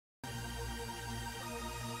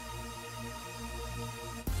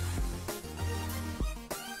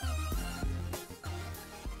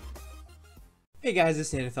Hey guys,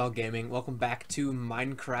 it's Anethel Gaming. Welcome back to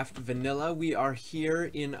Minecraft Vanilla. We are here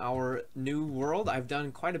in our new world. I've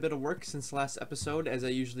done quite a bit of work since last episode, as I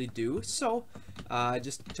usually do. So, I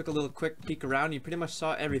just took a little quick peek around. You pretty much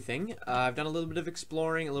saw everything. I've done a little bit of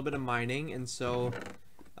exploring, a little bit of mining, and so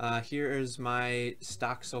here is my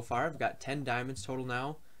stock so far. I've got 10 diamonds total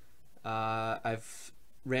now. I've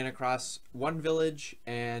ran across one village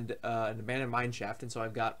and an abandoned mine shaft, and so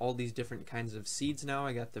I've got all these different kinds of seeds now.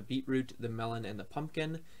 I got the beetroot, the melon, and the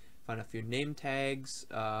pumpkin. Found a few name tags.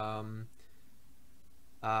 I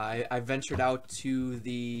ventured out to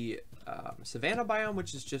the savanna biome,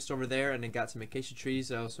 which is just over there, and I got some acacia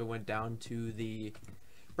trees. I also went down to the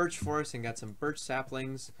birch forest and got some birch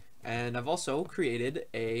saplings. And I've also created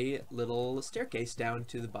a little staircase down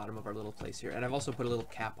to the bottom of our little place here. And I've also put a little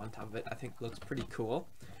cap on top of it. I think it looks pretty cool.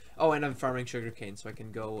 Oh, and I'm farming sugarcane, so I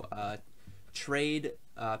can go trade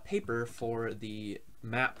paper for the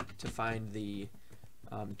map to find the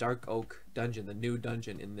Dark Oak dungeon, the new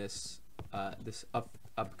dungeon in this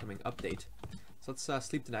upcoming update. So let's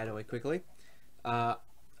sleep the night away quickly. Oh,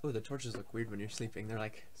 the torches look weird when you're sleeping. They're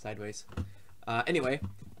like sideways. Anyway,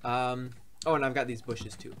 oh, and I've got these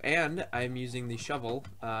bushes too. And I'm using the shovel,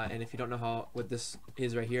 and if you don't know what this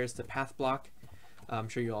is right here, it's the path block. I'm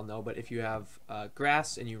sure you all know, but if you have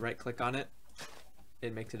grass and you right click on it,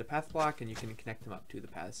 it makes it a path block and you can connect them up to the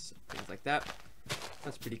paths, things like that.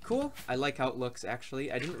 That's pretty cool. I like how it looks,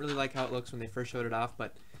 actually. I didn't really like how it looks when they first showed it off,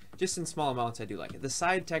 but just in small amounts I do like it. The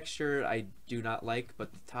side texture I do not like,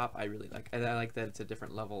 but the top I really like. And I like that it's a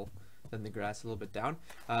different level than the grass, a little bit down.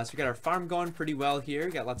 So we got our farm going pretty well here.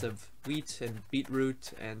 We got lots of wheat and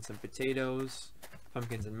beetroot and some potatoes,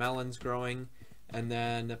 pumpkins and melons growing. And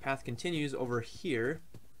then the path continues over here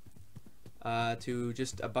to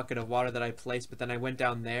just a bucket of water that I placed, but then I went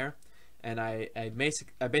down there and I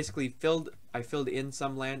basically filled in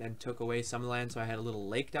some land and took away some land, so I had a little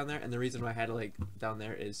lake down there. And the reason why I had a lake down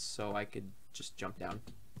there is so I could just jump down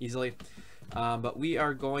easily. But we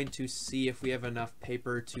are going to see if we have enough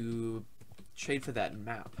paper to trade for that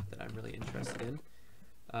map that I'm really interested in.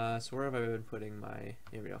 So where have I been putting my,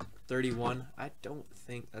 here we go, 31. I don't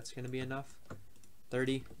think that's going to be enough.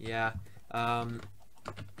 30, yeah. I'm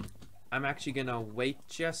actually going to wait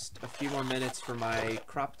just a few more minutes for my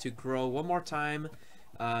crop to grow one more time.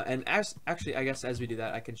 And actually, I guess as we do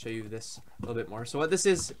that, I can show you this a little bit more. So what this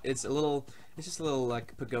is, it's just a little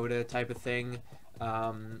like pagoda type of thing.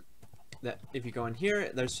 That if you go in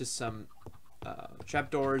here, there's just some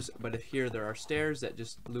trapdoors, but if here there are stairs that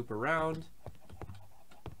just loop around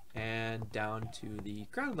and down to the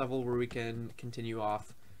ground level where we can continue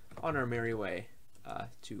off on our merry way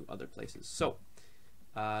to other places. So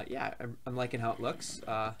yeah, I'm liking how it looks.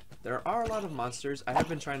 There are a lot of monsters. I have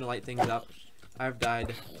been trying to light things up. I've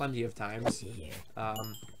died plenty of times.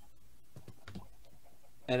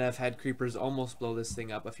 And I've had creepers almost blow this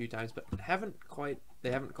thing up a few times, but they haven't quite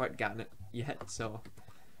gotten it yet, so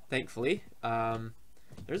thankfully.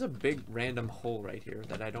 There's a big random hole right here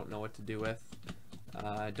that I don't know what to do with.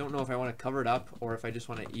 I don't know if I want to cover it up or if I just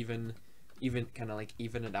want to even kind of like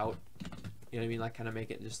even it out. You know what I mean? Like kind of make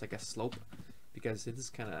it just like a slope, because it is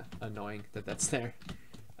kind of annoying that that's there.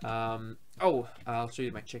 Oh, I'll show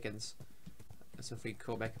you my chickens. So if we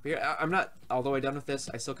go back up here, I'm not all the way done with this.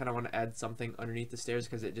 I still kind of want to add something underneath the stairs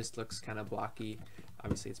because it just looks kind of blocky.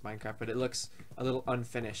 Obviously it's Minecraft, but it looks a little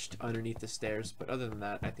unfinished underneath the stairs. But other than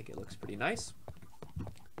that, I think it looks pretty nice.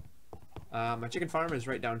 My chicken farm is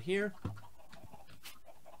right down here.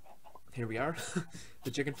 Here we are, the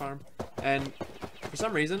chicken farm. And for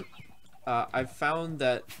some reason, I've found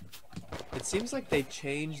that it seems like they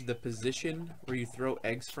changed the position where you throw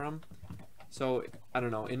eggs from. So, I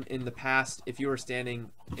don't know, in the past, if you were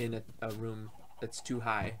standing in a room that's too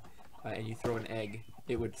high and you throw an egg,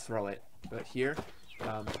 it would throw it. But here,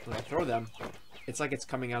 when I throw them, it's like it's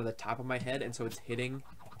coming out of the top of my head, and so it's hitting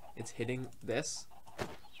this.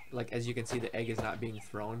 Like, as you can see, the egg is not being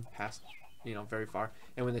thrown past, you know, very far.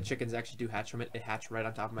 And when the chickens actually do hatch from it, it hatch right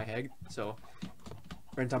on top of my head. So,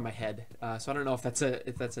 right on top of my head. So I don't know if that's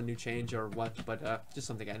a new change or what, but just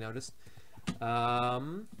something I noticed.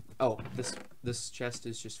 Oh, this chest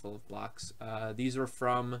is just full of blocks. These are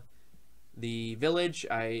from the village.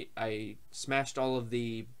 I smashed all of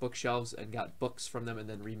the bookshelves and got books from them and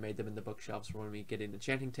then remade them into bookshelves for when we get an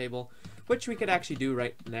enchanting table, which we could actually do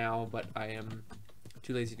right now, but I am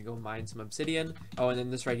too lazy to go mine some obsidian. Oh, and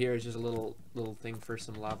then this right here is just a little thing for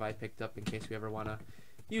some lava I picked up in case we ever want to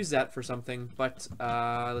use that for something. But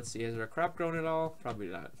let's see, is there a crop grown at all? Probably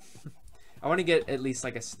not. I want to get at least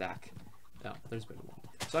like a stack. No, there's been one.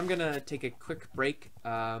 So I'm gonna take a quick break,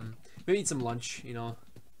 maybe eat some lunch. You know,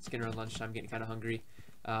 it's getting around lunchtime, getting kind of hungry.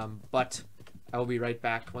 But I will be right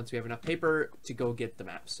back once we have enough paper to go get the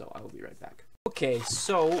map, so I will be right back. Okay,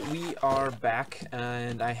 so we are back,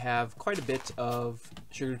 and I have quite a bit of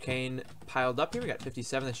sugarcane piled up here. We got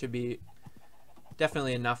 57. That should be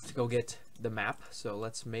definitely enough to go get the map. So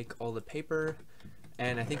let's make all the paper,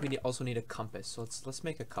 and I think we also need a compass. So let's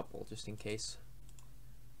make a couple just in case.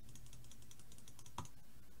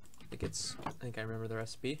 I think I remember the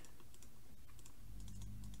recipe.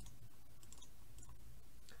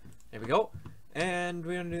 There we go. And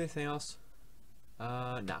we gonna do anything else?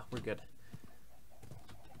 Nah, we're good.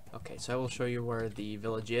 Okay, so I will show you where the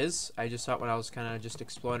village is. I just thought when I was kind of just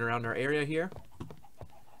exploring around our area here.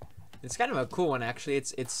 It's kind of a cool one, actually.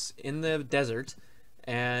 It's in the desert,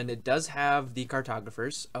 and it does have the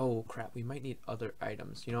cartographers. Oh crap, we might need other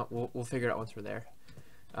items. You know, we'll figure it out once we're there.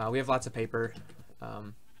 We have lots of paper.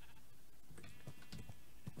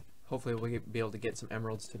 Hopefully we'll be able to get some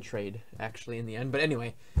emeralds to trade actually in the end. But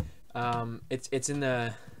anyway, it's in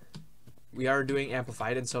the, we are doing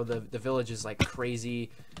amplified, and so the village is like crazy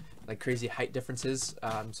height differences.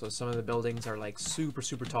 So some of the buildings are like super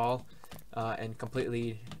tall, and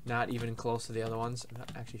completely not even close to the other ones. I'm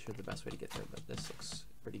not actually sure the best way to get there, but this looks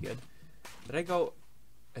pretty good. Did I go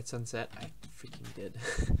at sunset? I freaking did.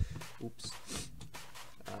 Oops.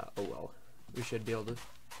 Oh well. We should be able to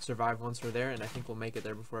survive once we're there, and I think we'll make it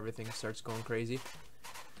there before everything starts going crazy.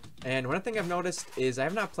 And one thing I've noticed is I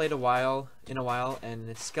have not played in a while,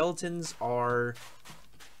 and skeletons are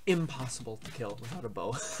impossible to kill without a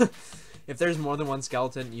bow. If there's more than one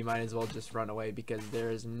skeleton, you might as well just run away, because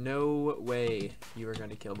there is no way you are going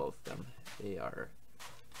to kill both of them. They are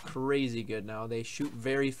crazy good now. They shoot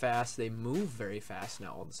very fast. They move very fast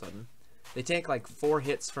now all of a sudden. They take like 4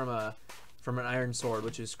 hits from an iron sword,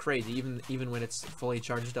 which is crazy, even when it's fully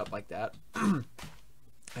charged up like that.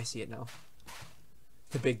 I see it now.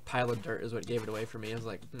 The big pile of dirt is what gave it away for me. I was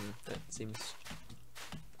like, that seems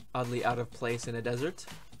oddly out of place in a desert.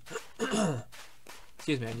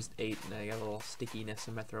 Excuse me, I just ate and I got a little stickiness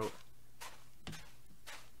in my throat.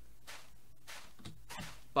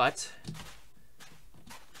 But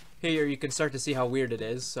here you can start to see how weird it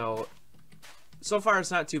is. So far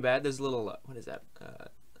it's not too bad. There's a little what is that?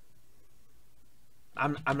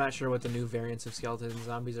 I'm not sure what the new variants of skeletons and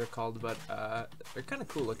zombies are called, but they're kind of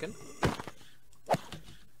cool looking.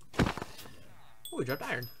 Oh, we dropped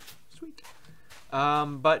iron. Sweet.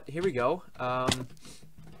 But here we go.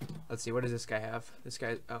 Let's see, what does this guy have? This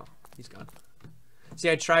guy, oh, he's gone. See,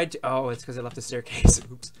 I tried to, oh, it's because I left a staircase.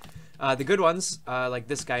 Oops. The good ones, like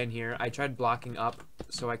this guy in here, I tried blocking up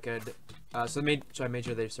so I could, so I made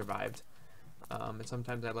sure they survived. And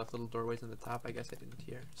sometimes I left little doorways on the top. I guess I didn't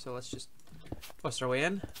hear. So let's just bust our way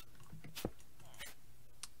in.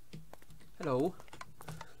 Hello.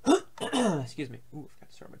 Excuse me. Ooh, I forgot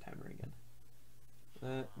to start my timer again.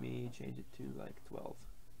 Let me change it to like 12.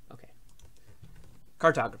 Okay.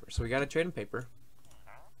 Cartographer. So we got to trade him paper.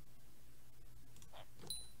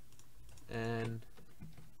 And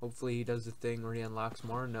hopefully he does the thing where he unlocks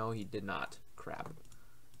more. No, he did not. Crap.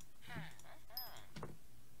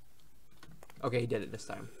 Okay, he did it this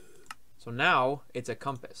time. So now it's a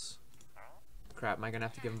compass. Crap, am I gonna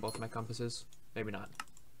have to give him both my compasses? Maybe not.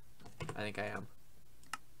 I think I am.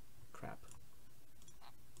 Crap.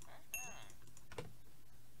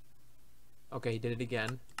 Okay, he did it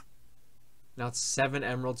again. Now it's 7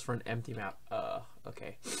 emeralds for an empty map.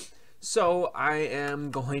 Okay. So I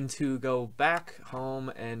am going to go back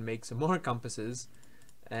home and make some more compasses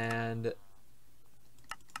and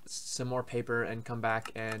some more paper and come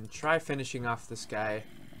back and try finishing off this guy.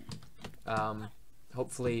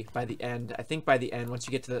 Hopefully by the end, I think by the end, once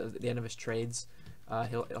you get to the end of his trades,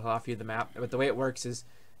 he'll offer you the map. But the way it works is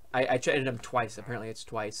I traded him twice. Apparently it's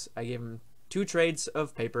twice. I gave him 2 trades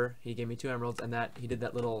of paper. He gave me 2 emeralds, and that he did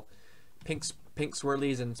that little pink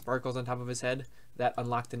swirlies and sparkles on top of his head that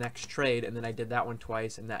unlocked the next trade, and then I did that one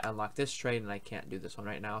twice, and that unlocked this trade, and I can't do this one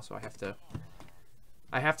right now, so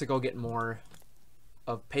I have to go get more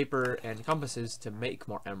of paper and compasses to make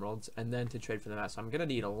more emeralds, and then to trade for the map. So I'm gonna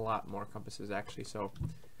need a lot more compasses actually, so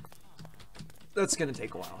that's gonna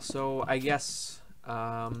take a while. So I guess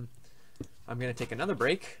I'm gonna take another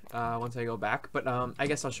break once I go back, but I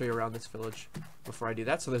guess I'll show you around this village before I do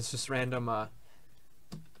that. So there's this random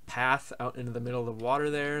path out into the middle of the water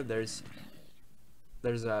there. There's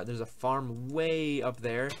a farm way up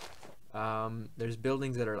there. There's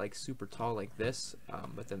buildings that are like super tall like this,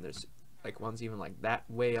 but then there's like ones even like that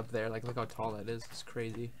way up there. Like look how tall that is. It's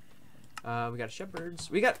crazy. We got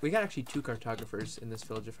shepherds. We got actually 2 cartographers in this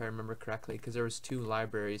village if I remember correctly, because there was 2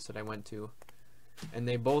 libraries that I went to, and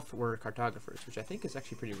they both were cartographers, which I think is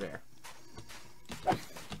actually pretty rare.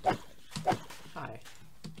 Hi.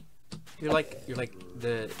 You're like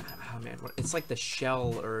the, oh man, it's like the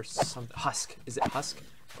shell or some husk. Is it husk?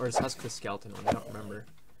 Or is husk the skeleton one? I don't remember.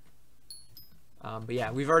 But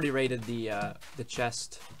yeah, we've already raided the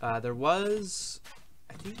chest. There was,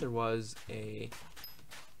 I think there was a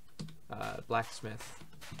blacksmith,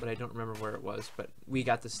 but I don't remember where it was. But we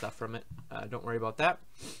got the stuff from it. Don't worry about that.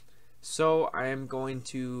 So I am going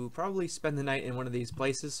to probably spend the night in one of these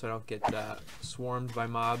places so I don't get swarmed by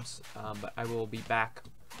mobs. But I will be back,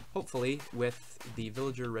 hopefully, with the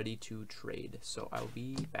villager ready to trade. So I'll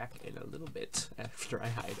be back in a little bit after I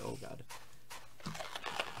hide. Oh god.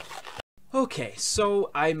 Okay, so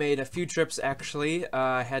I made a few trips actually.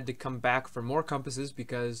 I had to come back for more compasses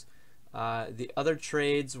because the other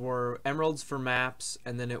trades were emeralds for maps,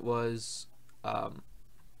 and then it was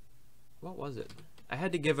what was it? I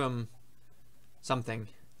had to give him something,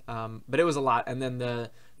 but it was a lot. And then the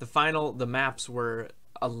maps were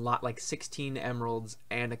a lot, like 16 emeralds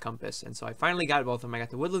and a compass. And so I finally got both of them. I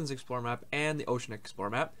got the Woodlands Explorer map and the Ocean Explorer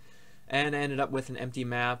map, and I ended up with an empty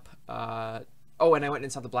map. Oh, and I went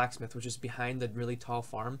and saw the blacksmith, which is behind the really tall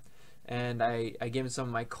farm, and I gave him some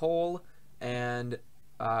of my coal, and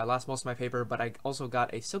I lost most of my paper, but I also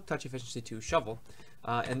got a Silk Touch Efficiency 2 shovel,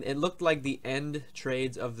 and it looked like the end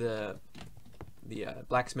trades of the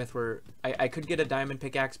blacksmith were, I could get a diamond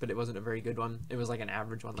pickaxe, but it wasn't a very good one. It was like an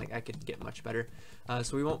average one. Like I could get much better,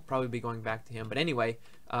 so we won't probably be going back to him. But anyway,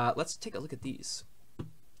 let's take a look at these.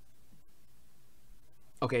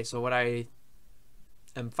 Okay, so what I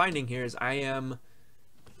am finding here is I am,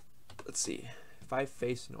 let's see, if I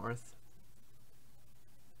face north,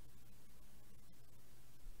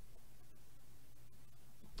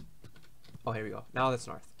 oh, here we go. Now that's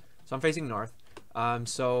north. So I'm facing north.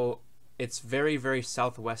 So it's very, very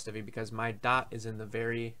southwest of me because my dot is in the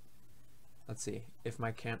very, let's see, if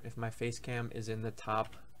my face cam is in the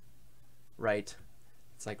top right,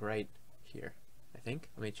 it's like right here, I think.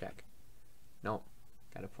 Let me check. No,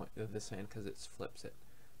 gotta point this hand because it flips it.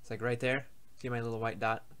 It's like right there. See my little white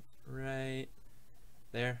dot right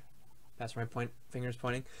there. That's where my finger's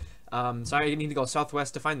pointing. So I need to go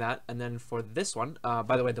southwest to find that. And then for this one,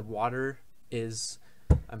 by the way, the water is,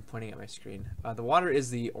 I'm pointing at my screen. The water is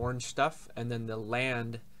the orange stuff, and then the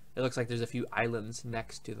land, it looks like there's a few islands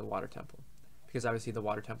next to the water temple, because obviously the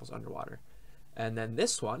water temple's underwater. And then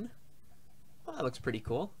this one, well, that looks pretty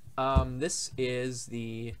cool. This is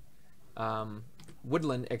the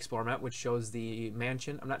Woodland Explorer map, which shows the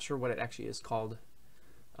mansion. I'm not sure what it actually is called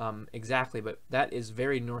exactly, but that is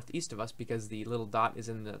very northeast of us because the little dot is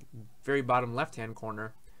in the very bottom left-hand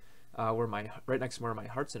corner, where right next to where my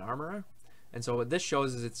hearts and armor are. And so what this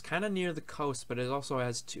shows is it's kind of near the coast, but it also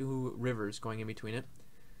has two rivers going in between it.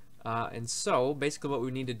 And so basically what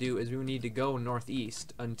we need to do is we need to go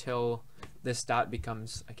northeast until this dot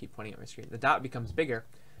becomes, I keep pointing at my screen, the dot becomes bigger,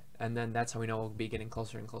 and then that's how we know we'll be getting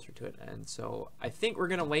closer and closer to it. And so I think we're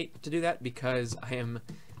gonna wait to do that because I am,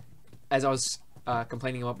 as I was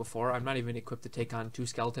complaining about before, I'm not even equipped to take on 2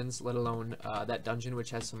 skeletons, let alone that dungeon, which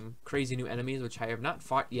has some crazy new enemies, which I have not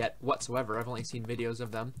fought yet whatsoever. I've only seen videos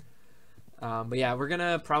of them. But yeah, we're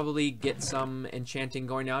gonna probably get some enchanting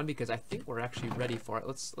going on because I think we're actually ready for it.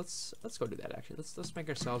 Let's go do that actually. Let's make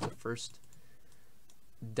ourselves a first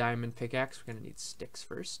diamond pickaxe. We're gonna need sticks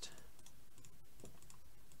first.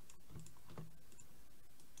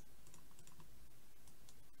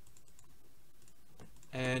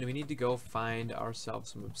 And we need to go find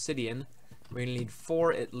ourselves some obsidian. We're gonna need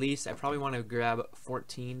 4 at least. I probably want to grab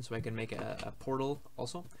 14 so I can make a portal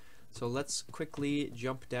also. So let's quickly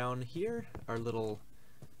jump down here, our little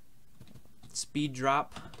speed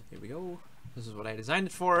drop. Here we go. This is what I designed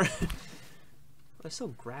it for. There's still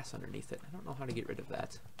grass underneath it. I don't know how to get rid of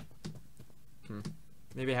that.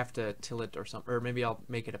 Maybe I have to till it or something, or maybe I'll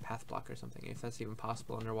make it a path block or something, if that's even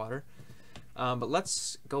possible underwater. But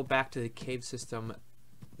let's go back to the cave system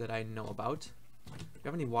that I know about. Do you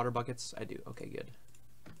have any water buckets? I do. Okay, good.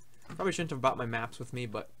 Probably shouldn't have brought my maps with me,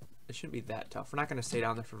 but it shouldn't be that tough. We're not going to stay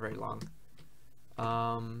down there for very long.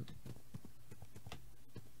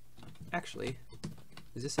 Actually,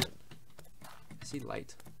 is this it? I see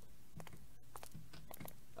light.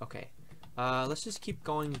 Okay. Let's just keep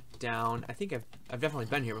going down. I think I've definitely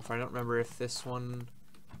been here before. I don't remember if this one...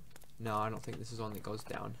 No, I don't think this is one that goes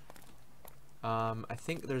down. I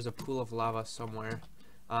think there's a pool of lava somewhere.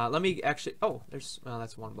 Let me actually... Oh, there's... Well,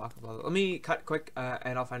 that's one block of lava. Let me cut quick,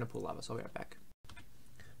 and I'll find a pool of lava, so I'll be right back.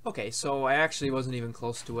 Okay, so I actually wasn't even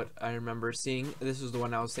close to what I remember seeing. This is the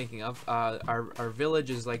one I was thinking of. Our village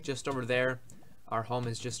is like just over there. Our home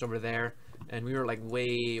is just over there. And we were like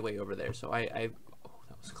way, way over there. So oh, that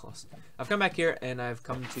was close. I've come back here and I've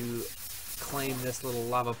come to claim this little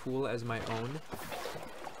lava pool as my own.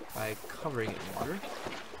 by covering it in water.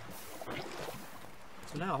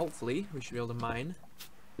 So now, hopefully, we should be able to mine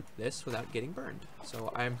this without getting burned.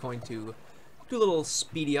 So I'm going to do a little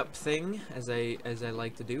speedy up thing, as I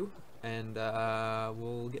like to do, and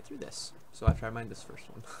we'll get through this. So after I mine this first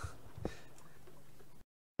one.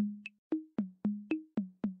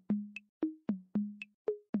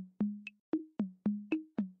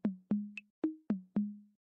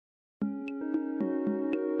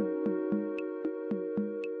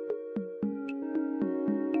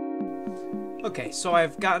 Okay, so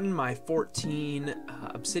I've gotten my 14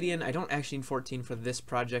 obsidian. I don't actually need 14 for this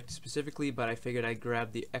project specifically, but I figured I'd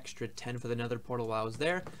grab the extra 10 for the nether portal while I was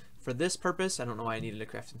there. For this purpose, I don't know why I needed a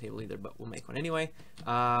crafting table either, but we'll make one anyway.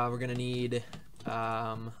 We're going to need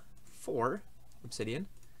 4 obsidian,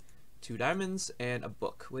 2 diamonds, and a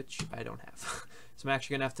book, which I don't have. So I'm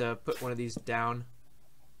actually going to have to put one of these down.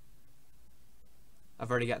 I've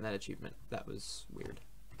already gotten that achievement. That was weird.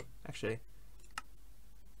 Actually,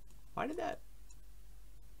 why did that...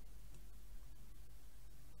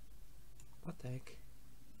 What the heck?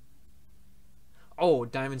 Oh,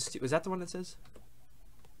 diamonds. Was that the one that says?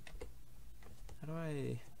 How do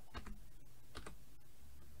I...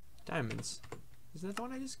 Diamonds. Isn't that the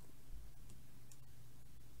one I just...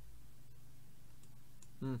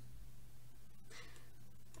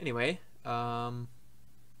 Anyway, that's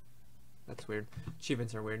weird.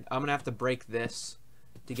 Achievements are weird. I'm gonna have to break this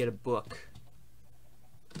to get a book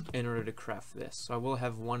in order to craft this. So I will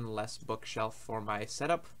have one less bookshelf for my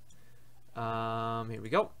setup. Here we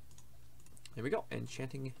go. There we go.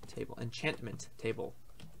 Enchantment table.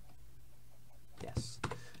 Yes.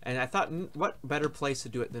 And I thought, what better place to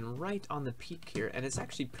do it than right on the peak here? And it's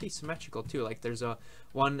actually pretty symmetrical too. Like there's a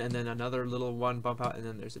 1 and then another little 1 bump out, and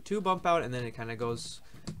then there's a 2 bump out, and then it kind of goes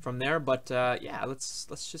from there. But yeah, let's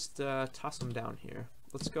just toss them down here.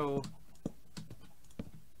 Let's go.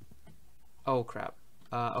 Oh crap.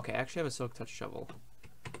 Okay, I actually have a silk touch shovel.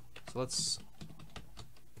 So let's...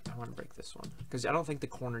 I want to break this one because I don't think the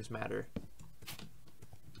corners matter.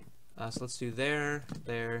 So let's do there,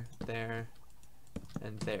 there, there,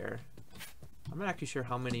 and there. I'm not actually sure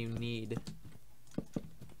how many you need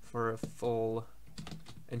for a full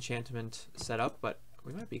enchantment setup, but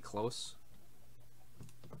we might be close.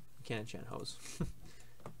 We can't enchant hose.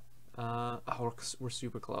 Oh, we're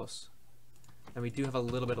super close. And we do have a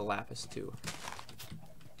little bit of lapis too.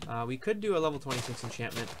 We could do a level 26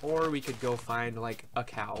 enchantment, or we could go find like a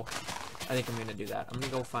cow. I think I'm gonna do that. I'm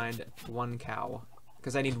gonna go find 1 cow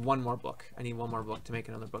because I need 1 more book. I need 1 more book to make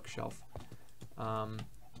another bookshelf. What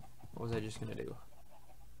was I just gonna do?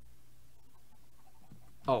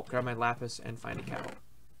 Oh, grab my lapis and find a cow.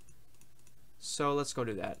 So let's go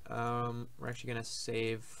do that. We're actually gonna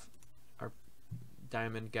save our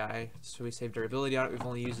diamond guy. So we save durability on it. We've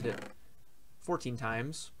only used it 14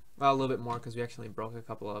 times. Well, a little bit more because we actually broke a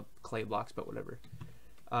couple of clay blocks, but whatever.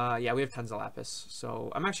 Yeah, we have tons of lapis.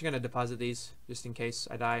 So I'm actually going to deposit these just in case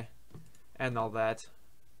I die. And all that.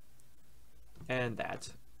 And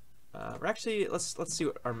that. We're actually, let's see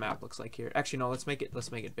what our map looks like here. Actually, no, let's make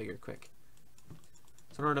it bigger quick.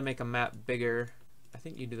 So in order to make a map bigger, I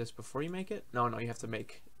think you do this before you make it. No, you have to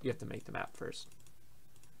make the map first.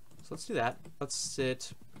 So let's do that.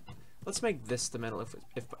 Let's make this the middle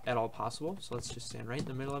if at all possible. So let's just stand right in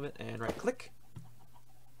the middle of it and right click.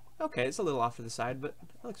 Okay, it's a little off to the side, but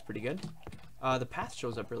that looks pretty good. The path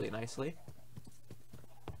shows up really nicely.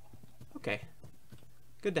 Okay,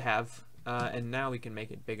 good to have. And now we can make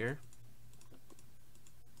it bigger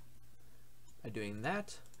by doing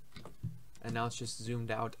that. And now it's just zoomed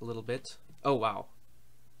out a little bit. Oh wow.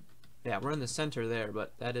 Yeah, we're in the center there,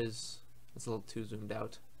 but it's a little too zoomed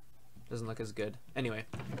out. Doesn't look as good. Anyway,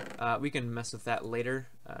 we can mess with that later.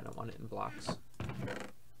 I don't want it in blocks.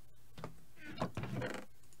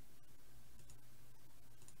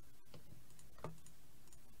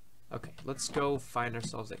 Okay, let's go find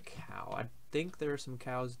ourselves a cow. I think there are some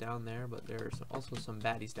cows down there, but there's also some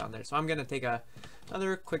baddies down there. So I'm gonna take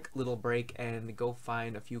another quick little break and go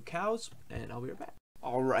find a few cows, and I'll be right back.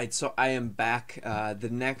 Alright, so I am back the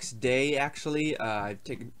next day actually. I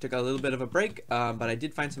took a little bit of a break, but I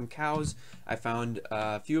did find some cows. I found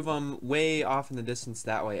a few of them way off in the distance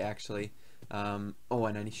that way actually. Oh,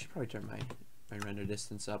 and I should probably turn my render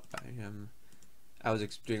distance up. I was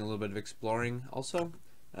doing a little bit of exploring also.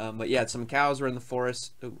 But yeah, some cows were in the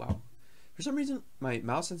forest. Oh wow. For some reason, my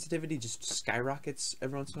mouse sensitivity just skyrockets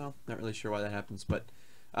every once in a while. Not really sure why that happens, but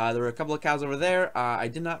there were a couple of cows over there. I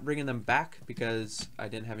did not bring them back because I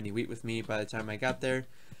didn't have any wheat with me by the time I got there.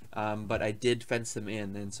 But I did fence them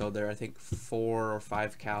in, and so there are I think 4 or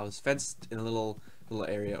 5 cows fenced in a little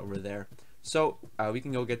area over there. So we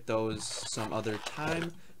can go get those some other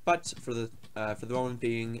time. But for the moment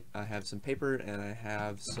being, I have some paper and I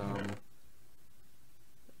have some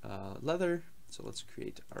leather. So let's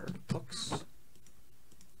create our books.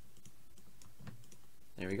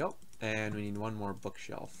 There we go. And we need one more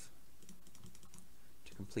bookshelf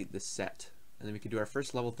to complete this set. And then we can do our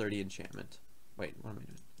first level 30 enchantment. Wait, what am I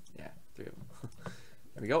doing? Yeah, 3 of them.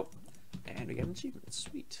 There we go. And we get an achievement.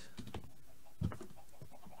 Sweet.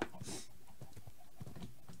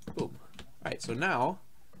 Boom. Alright, so now...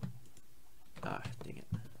 Ah, dang it.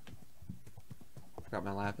 Forgot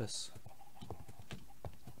my lapis.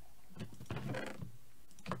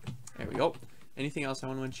 There we go. Anything else I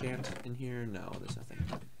want to enchant in here? No, there's nothing.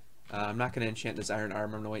 I'm not going to enchant this iron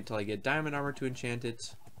armor. I'm going to wait until I get diamond armor to enchant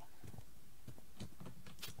it.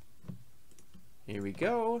 Here we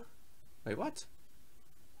go. Wait, what?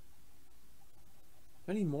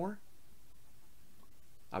 Do I need more?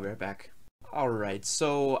 I'll be right back. Alright,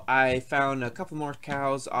 so I found a couple more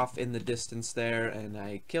cows off in the distance there, and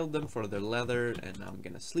I killed them for their leather, and now I'm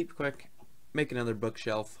going to sleep quick, make another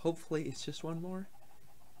bookshelf. Hopefully it's just one more.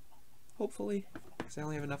 Hopefully, because I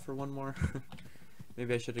only have enough for one more.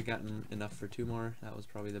 Maybe I should have gotten enough for 2 more. That was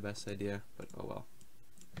probably the best idea, but oh well.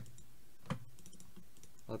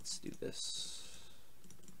 Let's do this.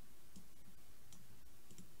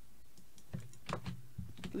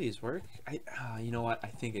 Please work. You know what? I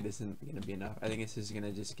think it isn't going to be enough. I think this is going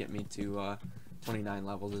to just get me to 29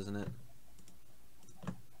 levels, isn't it?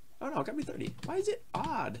 Oh no, it got me 30. Why is it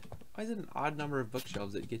odd? Why is it an odd number of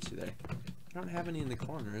bookshelves that gets you there? I don't have any in the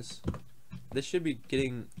corners. This should be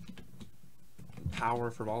getting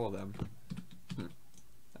power from all of them.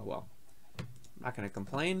 Oh well. I'm not going to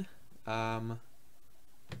complain. I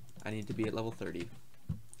need to be at level 30.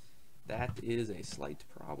 That is a slight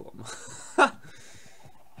problem.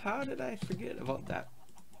 How did I forget about that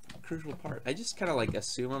crucial part? I just kind of like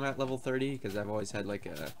assume I'm at level 30 because I've always had like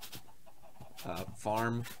a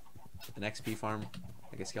farm, an XP farm,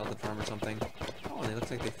 like a skeleton farm or something. Oh, and it looks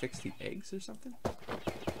like they fixed the eggs or something.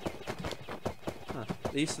 Huh.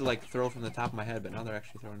 They used to like throw from the top of my head, but now they're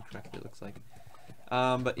actually throwing correctly, it looks like.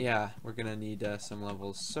 But yeah, we're gonna need some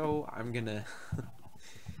levels, so I'm gonna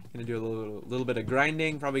gonna do a little bit of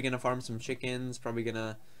grinding. Probably gonna farm some chickens. Probably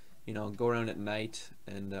gonna, you know, go around at night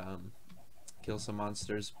and kill some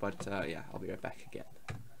monsters. But yeah, I'll be right back again.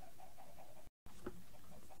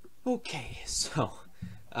 Okay, so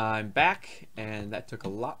I'm back, and that took a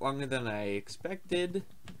lot longer than I expected.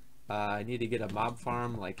 I need to get a mob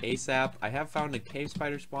farm like ASAP. I have found a cave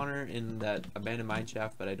spider spawner in that abandoned mine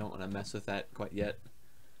shaft, but I don't want to mess with that quite yet.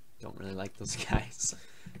 Don't really like those guys.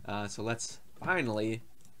 So let's finally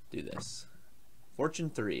do this. Fortune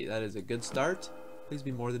 3, that is a good start. Please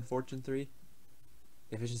be more than Fortune 3.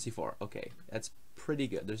 Efficiency 4, okay, that's pretty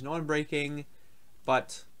good. There's no unbreaking,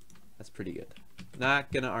 but that's pretty good.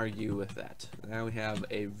 Not gonna argue with that. Now we have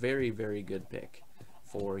a very, very good pick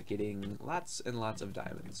for getting lots and lots of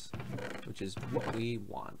diamonds, which is what we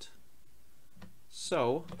want.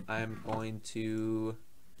 So I'm going to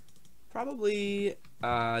probably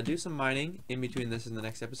do some mining in between this and the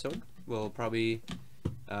next episode. We'll probably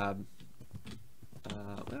well,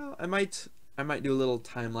 I might do a little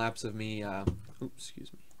time lapse of me oops,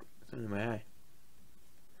 excuse me, something in my eye.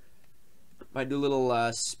 Might do a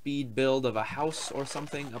little speed build of a house or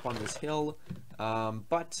something up on this hill.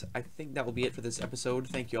 But I think that will be it for this episode.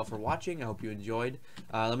 Thank you all for watching. I hope you enjoyed.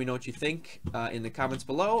 Let me know what you think in the comments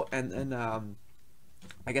below. And then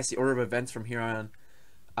I guess the order of events from here on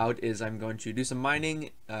out is I'm going to do some mining,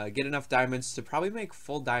 get enough diamonds to probably make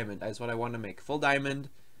full diamond. That's what I want to make. Full diamond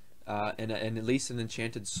and at least an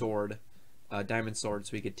enchanted sword, diamond sword,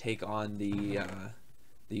 so we could take on the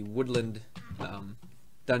woodland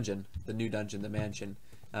dungeon, the new dungeon, the mansion,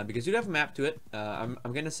 because we do have a map to it. I'm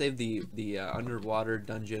gonna save the underwater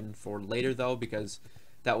dungeon for later though, because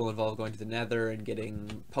that will involve going to the nether and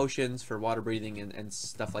getting potions for water breathing and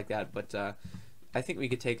stuff like that. But I think we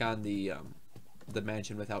could take on the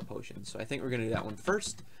mansion without potions, so I think we're gonna do that one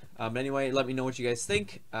first. But anyway, let me know what you guys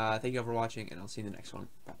think. Thank you all for watching, and I'll see you in the next one.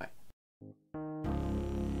 Bye bye.